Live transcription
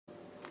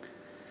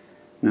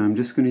Now I'm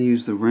just going to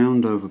use the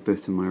round over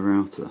bit of my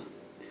router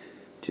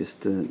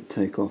just to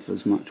take off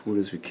as much wood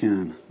as we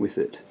can with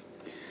it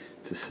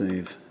to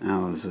save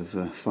hours of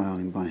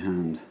filing by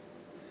hand.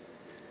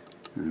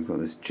 And I've got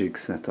this jig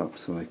set up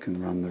so I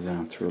can run the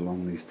router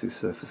along these two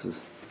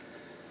surfaces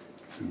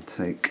and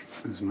take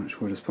as much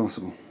wood as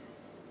possible.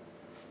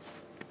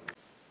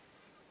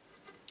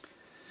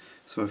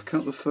 So I've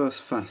cut the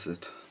first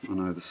facet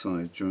on either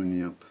side,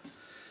 joining up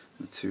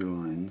the two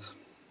lines,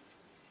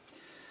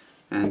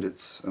 and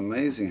it's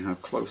amazing how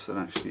close it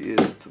actually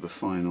is to the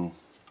final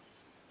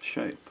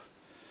shape.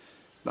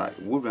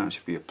 That would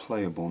actually be a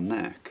playable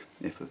neck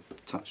if a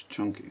touch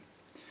chunky.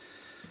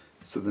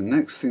 So the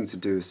next thing to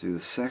do is do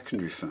the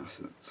secondary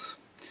facets.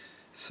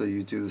 So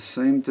you do the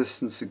same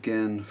distance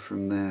again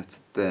from there to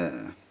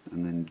there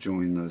and then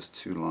join those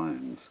two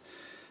lines,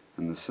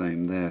 and the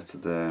same there to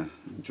there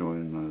and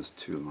join those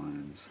two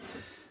lines,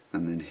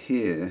 and then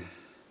here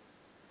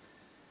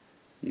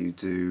you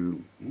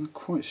do, I'm not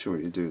quite sure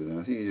what you do there,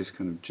 I think you just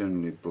kind of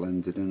generally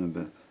blend it in a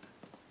bit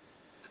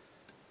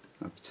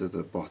up to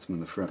the bottom of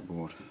the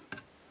fretboard.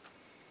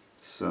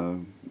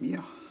 So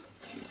yeah,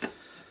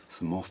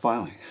 some more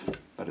filing,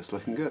 but it's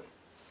looking good.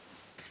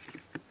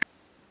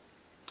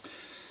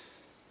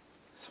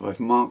 So I've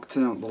marked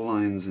out the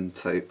lines in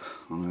tape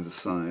on either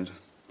side,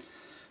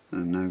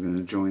 and I'm now going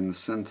to join the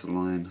centre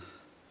line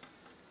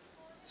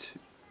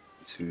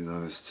to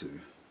those two.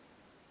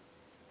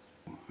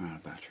 We're out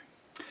of battery.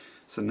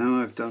 So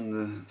now I've done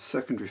the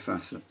secondary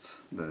facets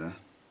there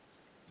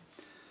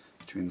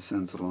between the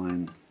centre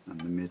line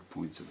and the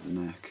midpoint of the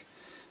neck,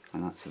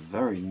 and that's a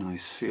very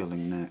nice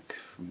feeling neck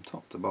from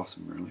top to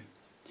bottom really.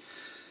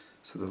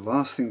 So the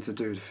last thing to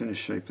do to finish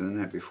shaping the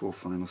neck before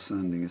final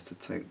sanding is to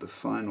take the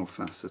final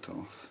facet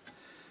off,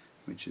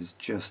 which is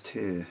just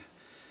here,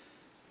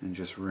 and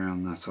just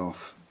round that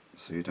off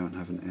so you don't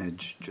have an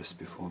edge just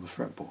before the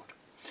fretboard.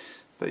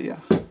 But yeah,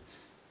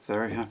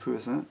 very happy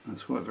with that.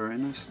 That's worked very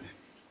nicely.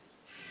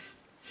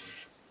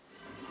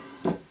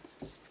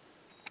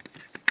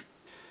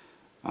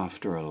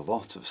 After a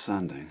lot of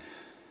sanding,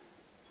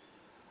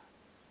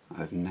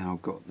 I've now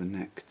got the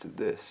neck to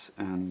this,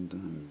 and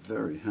I'm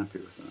very happy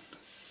with that.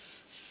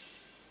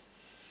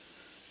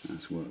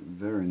 That's worked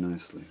very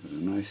nicely, with a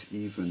nice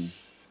even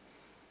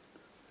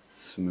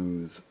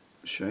smooth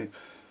shape.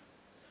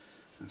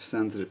 I've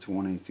sanded it to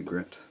 180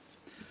 grit.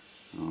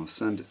 I'll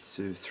sand it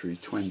to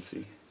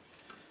 320,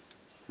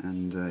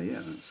 and yeah,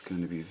 that's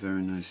going to be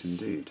very nice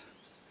indeed.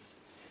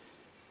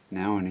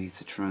 Now I need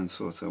to try and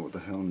sort out what the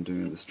hell I'm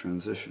doing with this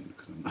transition,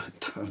 because I'm not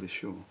entirely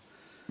sure.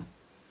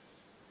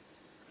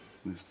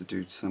 I have to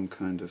do some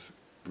kind of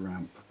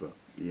ramp, but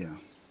yeah,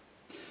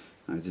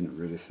 I didn't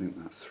really think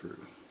that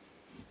through.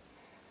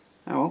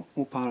 Oh well,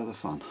 all part of the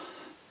fun.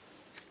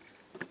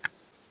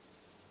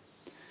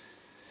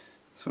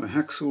 So I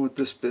hacksawed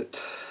this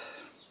bit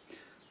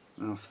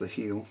off the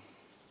heel,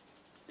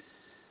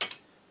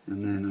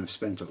 and then I've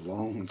spent a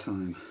long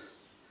time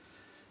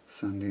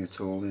sanding it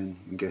all in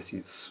and getting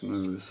it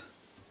smooth.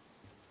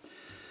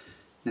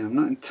 Now I'm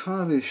not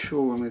entirely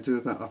sure what I'm going to do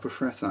about upper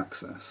fret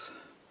access,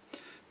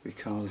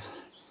 because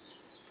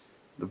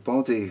the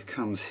body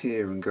comes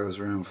here and goes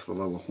around for the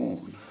lower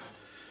horn.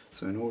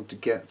 So in order to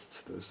get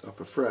to those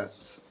upper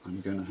frets,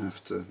 I'm going to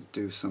have to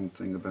do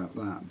something about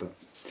that, but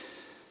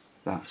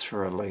that's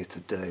for a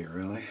later day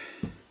really.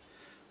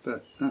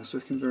 But that's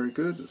looking very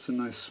good. It's a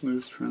nice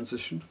smooth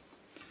transition.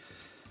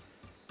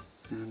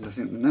 And I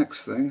think the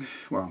next thing,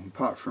 well,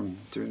 apart from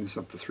doing this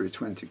up to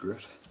 320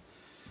 grit,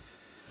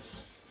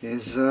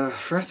 is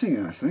fretting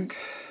it, I think.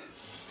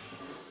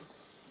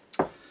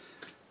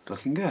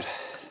 Looking good.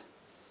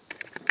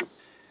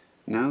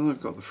 Now that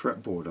I've got the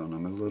fretboard on,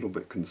 I'm a little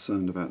bit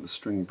concerned about the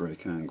string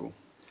break angle.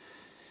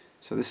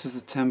 So this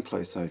is the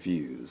template I've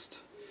used.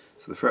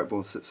 So the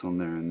fretboard sits on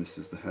there, and this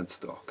is the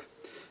headstock.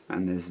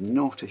 And there's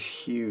not a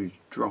huge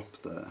drop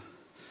there,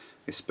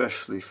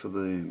 especially for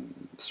the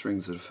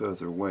strings that are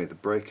further away. The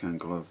break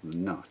angle over the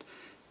nut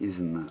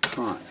isn't that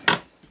high.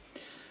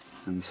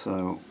 And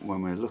so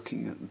when we're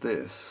looking at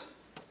this,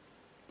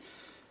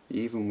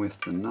 even with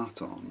the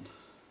nut on,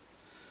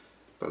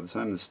 by the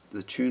time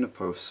the tuner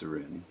posts are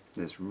in,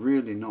 there's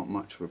really not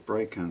much of a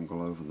break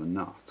angle over the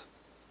nut.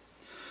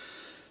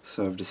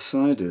 So I've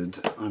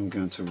decided I'm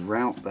going to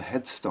route the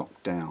headstock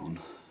down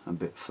a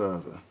bit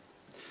further.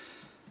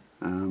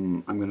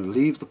 I'm going to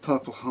leave the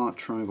purple heart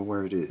triangle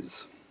where it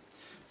is,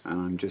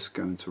 and I'm just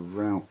going to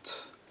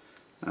route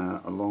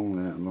along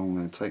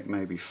there, take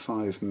maybe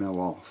 5 mil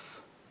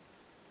off,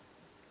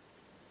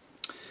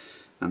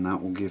 and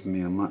that will give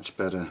me a much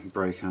better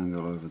break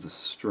angle over the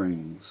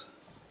strings,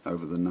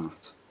 over the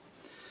nut.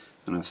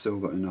 And I've still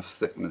got enough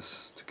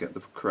thickness to get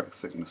the correct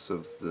thickness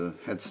of the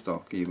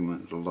headstock even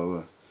at a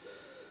lower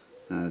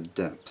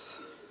depth.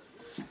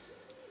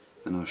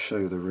 And I'll show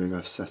you the rig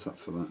I've set up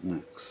for that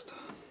next.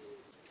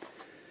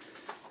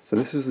 So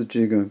this is the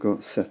jig I've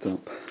got set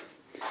up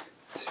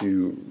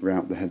to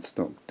route the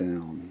headstock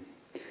down.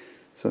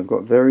 So I've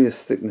got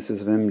various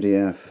thicknesses of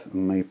MDF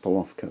and maple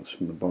offcuts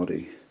from the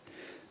body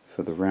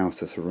for the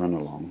router to run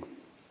along.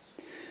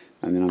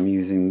 and then I'm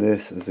using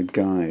this as a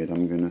guide.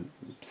 I'm going to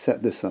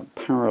set this up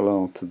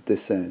parallel to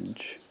this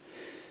edge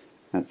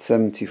at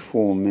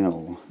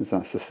 74mm, as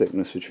that's the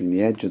thickness between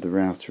the edge of the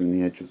router and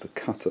the edge of the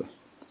cutter,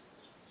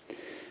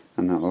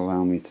 and that will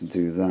allow me to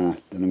do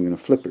that. Then I'm going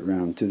to flip it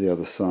around, do the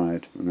other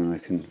side, and then I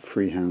can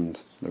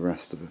freehand the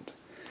rest of it,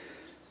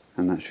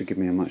 and that should give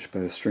me a much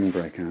better string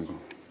break angle.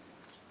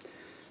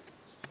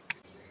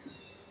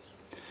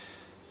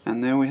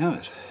 And there we have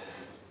it.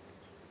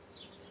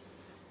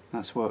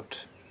 That's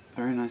worked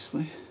very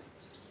nicely.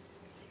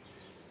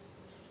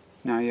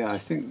 Now yeah, I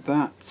think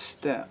that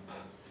step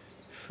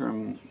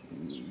from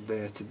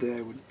there to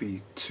there would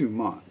be too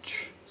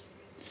much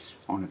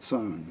on its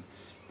own,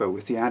 but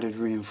with the added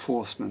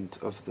reinforcement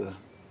of the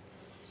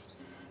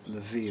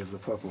V of the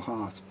Purple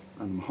Heart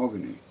and the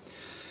mahogany,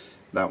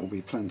 that will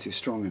be plenty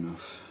strong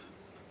enough.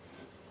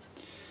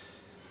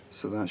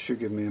 So that should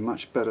give me a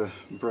much better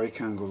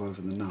break angle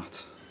over the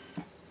nut,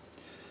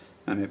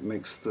 and it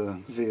makes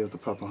the V of the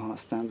Purple Heart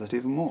stand out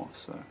even more,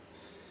 so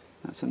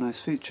that's a nice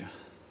feature.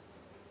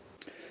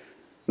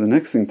 The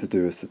next thing to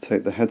do is to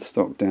take the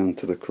headstock down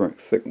to the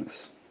correct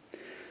thickness.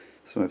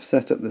 So I've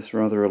set up this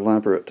rather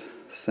elaborate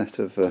set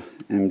of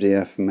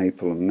MDF,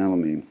 maple and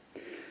melamine.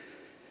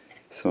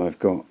 So I've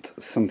got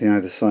something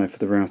either side for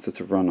the router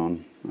to run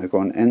on. I've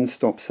got an end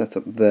stop set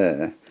up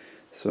there,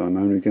 so I'm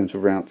only going to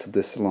route to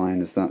this line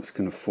as that's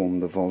going to form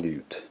the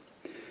volute.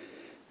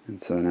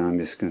 And so now I'm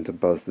just going to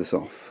buzz this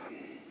off.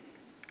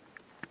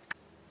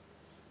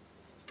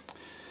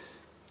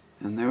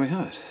 And there we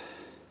have it.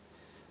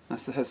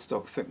 That's the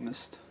headstock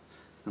thickness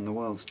and the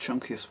world's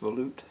chunkiest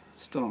volute.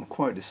 Still not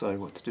quite decided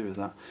what to do with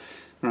that.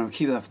 But I'm going to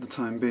keep that for the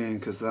time being,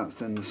 because that's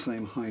then the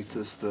same height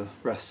as the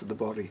rest of the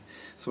body,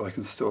 so I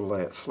can still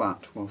lay it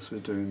flat whilst we're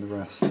doing the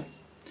rest.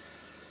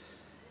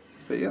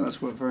 But yeah,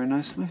 that's worked very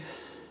nicely.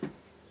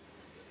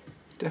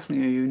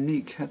 Definitely a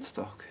unique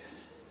headstock.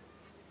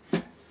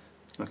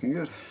 Looking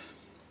good.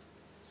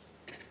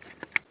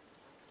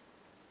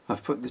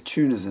 I've put the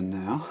tuners in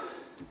now,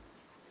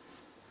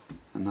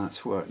 and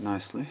that's worked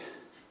nicely.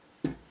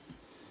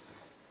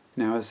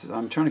 Now, as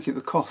I'm trying to keep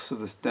the costs of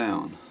this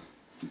down,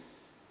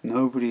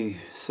 nobody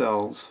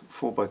sells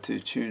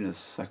 4x2 tuners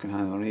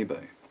second-hand on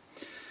eBay.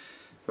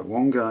 But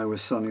one guy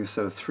was selling a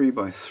set of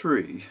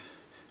 3x3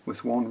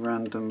 with one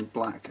random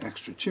black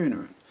extra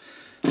tuner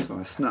in. So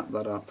I snapped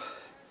that up,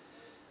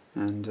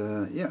 and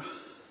yeah,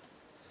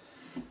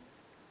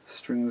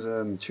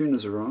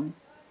 tuners are on.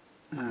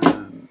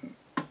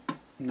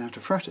 Now to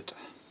fret it.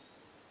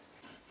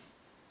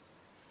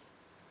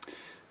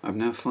 I've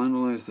now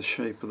finalised the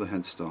shape of the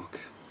headstock.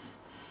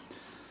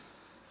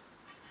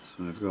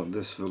 So I've got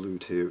this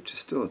volute here, which is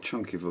still a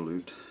chunky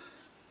volute,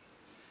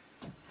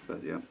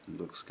 but yeah, it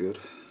looks good.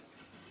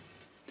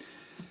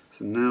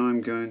 So now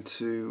I'm going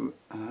to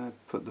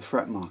put the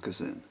fret markers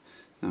in.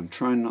 Now I'm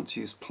trying not to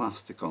use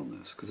plastic on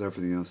this, because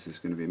everything else is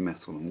going to be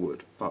metal and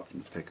wood, apart from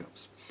the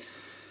pickups.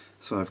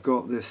 So I've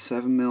got this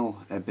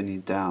 7mm ebony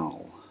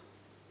dowel.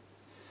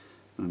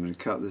 I'm going to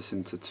cut this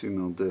into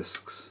 2mm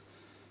discs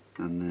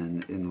and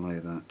then inlay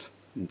that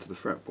into the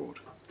fretboard.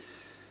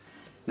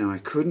 Now I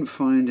couldn't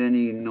find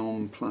any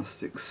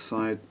non-plastic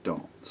side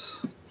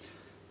dots,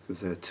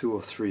 because they're 2 or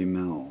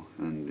 3mm,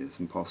 and it's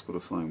impossible to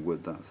find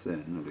wood that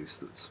thin, at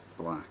least that's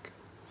black.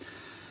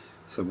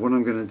 So what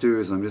I'm going to do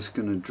is I'm just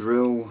going to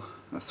drill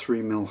a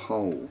 3mm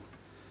hole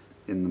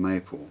in the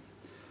maple,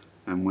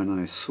 and when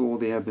I saw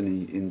the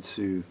ebony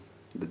into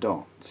the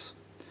dots,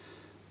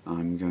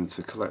 I'm going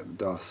to collect the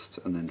dust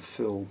and then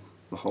fill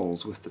the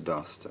holes with the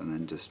dust, and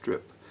then just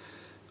drip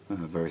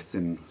very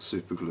thin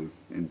super glue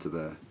into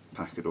there,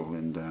 pack it all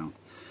in down,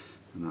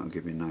 and that'll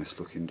give me nice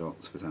looking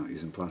dots without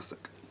using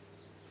plastic.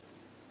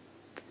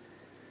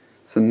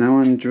 So now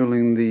I'm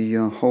drilling the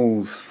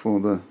holes for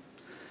the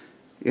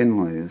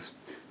inlays.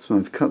 So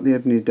I've cut the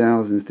ebony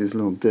dowels into these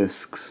little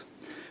discs,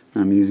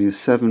 and I'm using a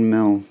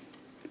 7mm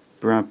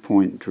brad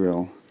point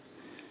drill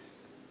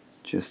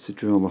just to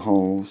drill the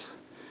holes,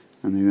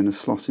 and they're going to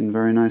slot in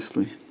very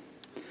nicely,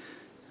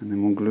 and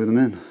then we'll glue them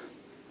in.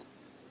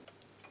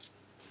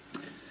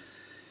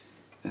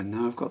 And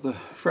now I've got the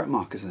fret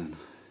markers in.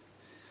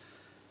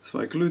 So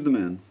I glued them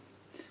in,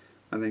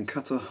 and then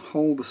cut a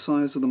hole the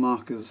size of the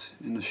markers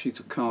in a sheet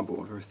of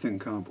cardboard, or a thin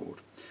cardboard.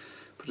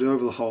 Put it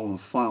over the hole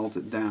and filed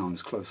it down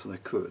as close as I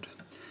could.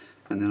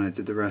 And then I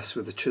did the rest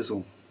with a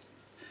chisel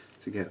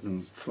to get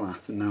them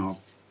flat, and now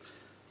I'll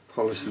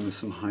polish them with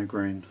some high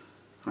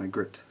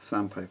grit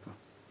sandpaper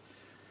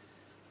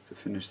to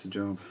finish the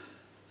job.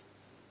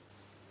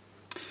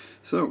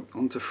 So,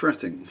 on to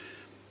fretting.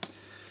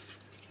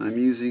 I'm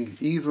using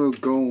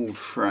Evo Gold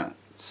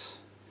frets,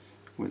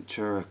 which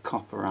are a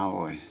copper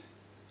alloy,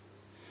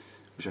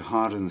 which are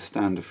harder than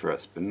standard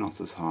frets, but not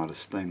as hard as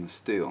stainless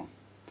steel.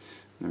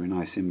 They're a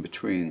nice in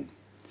between,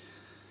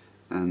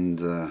 and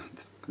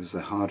because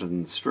they're harder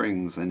than the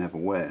strings, they never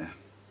wear,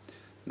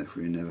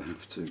 therefore you never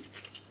have to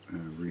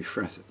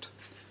refret it.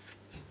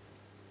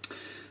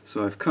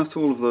 So I've cut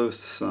all of those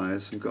to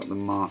size and got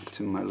them marked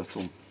in my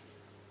little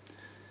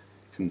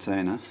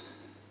container.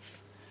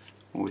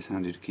 Always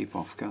handy to keep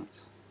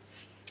offcuts.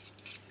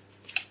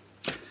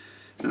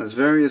 there's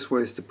various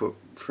ways to put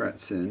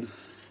frets in.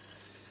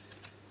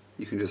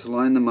 You can just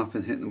line them up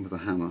and hit them with a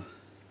hammer,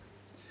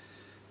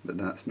 but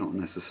that's not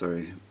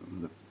necessarily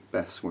the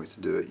best way to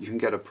do it. You can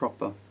get a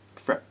proper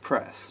fret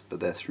press, but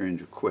they're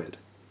 300 quid.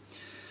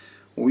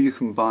 Or you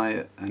can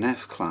buy an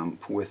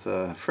F-clamp with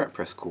a fret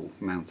press coil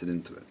mounted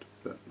into it,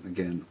 but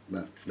again,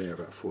 they're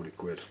about 40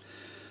 quid.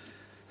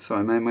 So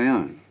I made my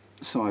own.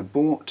 So I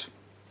bought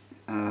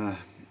a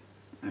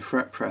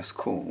fret press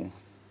coil.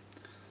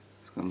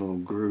 It's got a little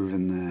groove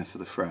in there for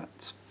the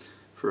frets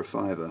for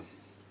 $5,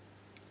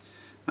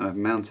 and I've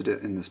mounted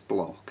it in this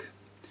block.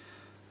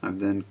 I've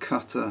then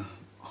cut a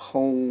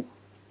hole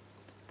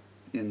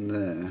in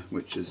there,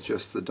 which is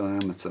just the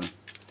diameter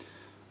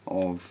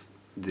of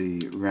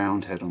the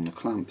round head on the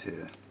clamp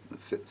here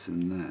that fits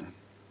in there,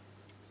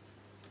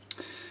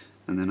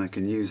 and then I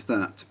can use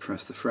that to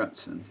press the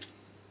frets in.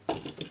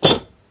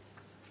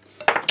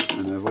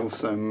 And I've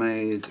also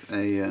made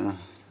a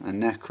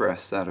neck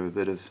rest out of a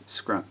bit of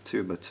scrap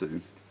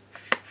 2x2.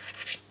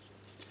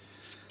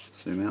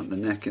 So you mount the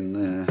neck in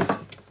there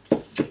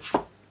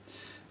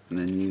and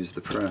then use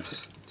the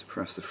press to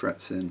press the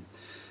frets in,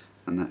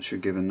 and that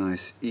should give a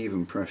nice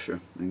even pressure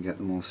and get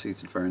them all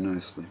seated very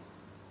nicely.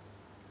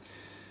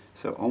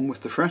 So on with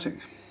the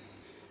fretting.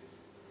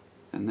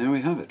 And there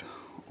we have it,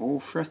 all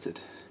fretted.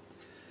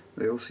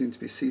 They all seem to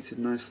be seated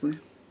nicely.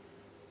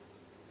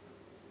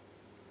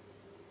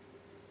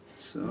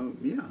 So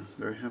yeah,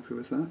 very happy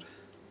with that.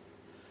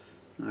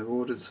 I've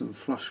ordered some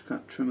flush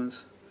cut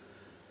trimmers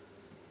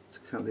to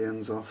cut the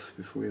ends off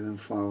before we then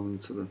file them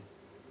to the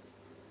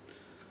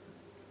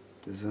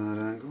desired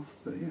angle,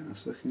 but yeah,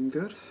 it's looking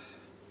good.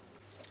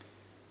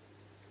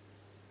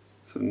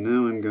 So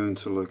now I'm going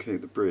to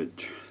locate the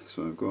bridge.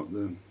 So I've got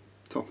the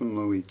top and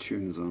low E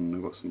tuners on, and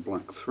I've got some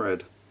black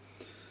thread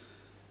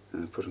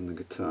put on the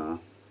guitar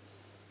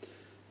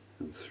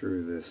and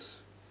through this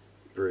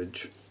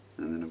bridge,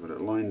 and then I've got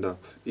it lined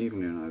up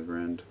evenly on either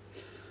end,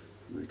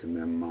 and I can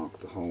then mark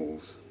the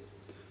holes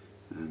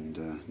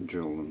and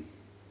drill them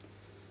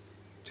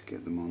to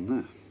get them on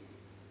there.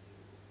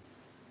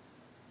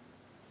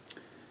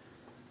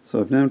 So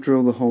I've now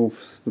drilled the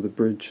holes for the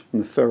bridge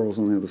and the ferrules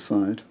on the other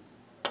side.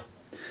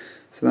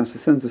 So that's the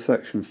centre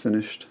section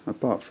finished,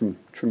 apart from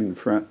trimming the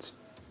frets.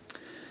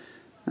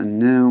 And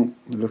now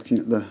we're looking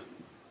at the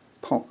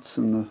pots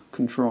and the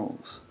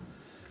controls.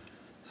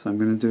 So I'm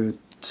going to do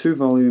a 2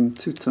 volume,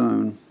 2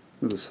 tone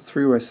with a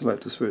 3-way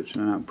selector switch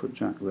and an output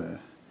jack there.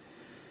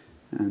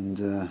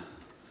 And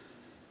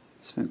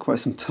spent quite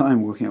some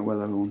time working out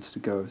where I wanted to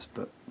go,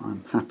 but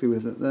I'm happy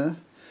with it there.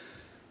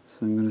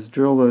 So I'm going to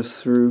drill those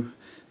through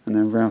and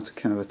then route a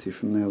cavity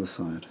from the other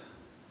side.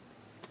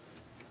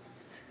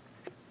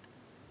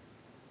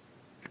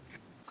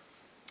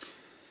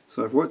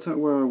 So I've worked out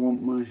where I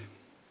want my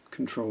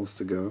controls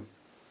to go,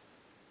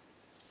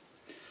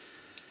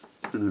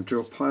 and I've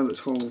drilled pilot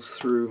holes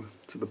through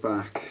to the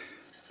back,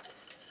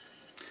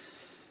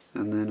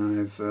 and then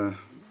I've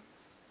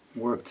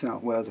worked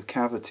out where the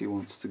cavity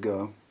wants to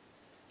go,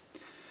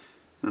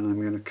 and I'm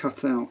going to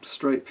cut out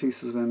straight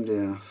pieces of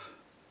MDF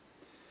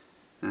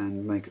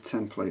and make a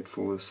template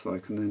for this so I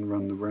can then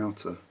run the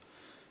router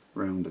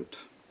around it.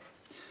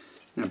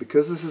 Now,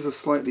 because this is a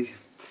slightly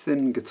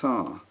thin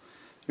guitar,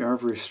 the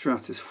average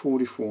Strat is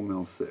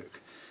 44mm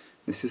thick.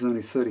 This is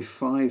only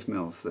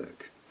 35mm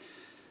thick.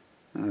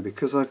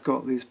 Because I've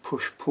got these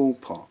push-pull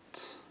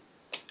pots,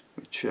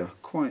 which are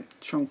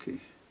quite chunky,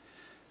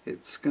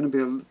 it's going to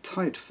be a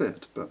tight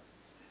fit, but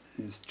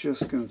it's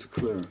just going to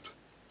clear it.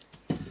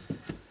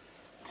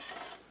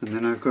 And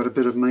then I've got a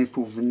bit of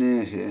maple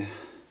veneer here,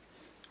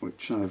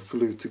 which I've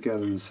glued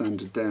together and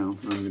sanded down.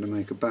 I'm going to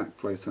make a back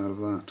plate out of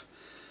that,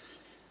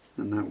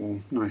 and that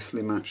will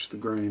nicely match the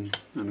grain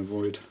and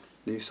avoid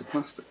the use of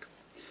plastic.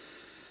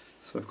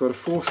 So I've got a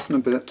Forstner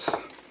bit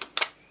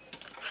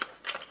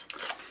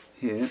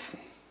here,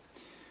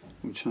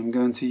 which I'm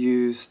going to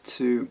use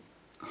to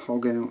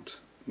hog out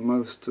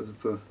most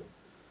of the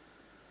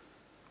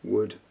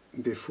wood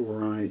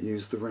before I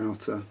use the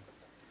router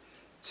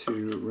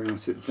to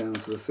route it down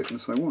to the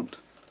thickness I want.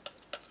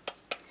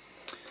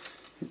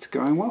 It's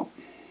going well.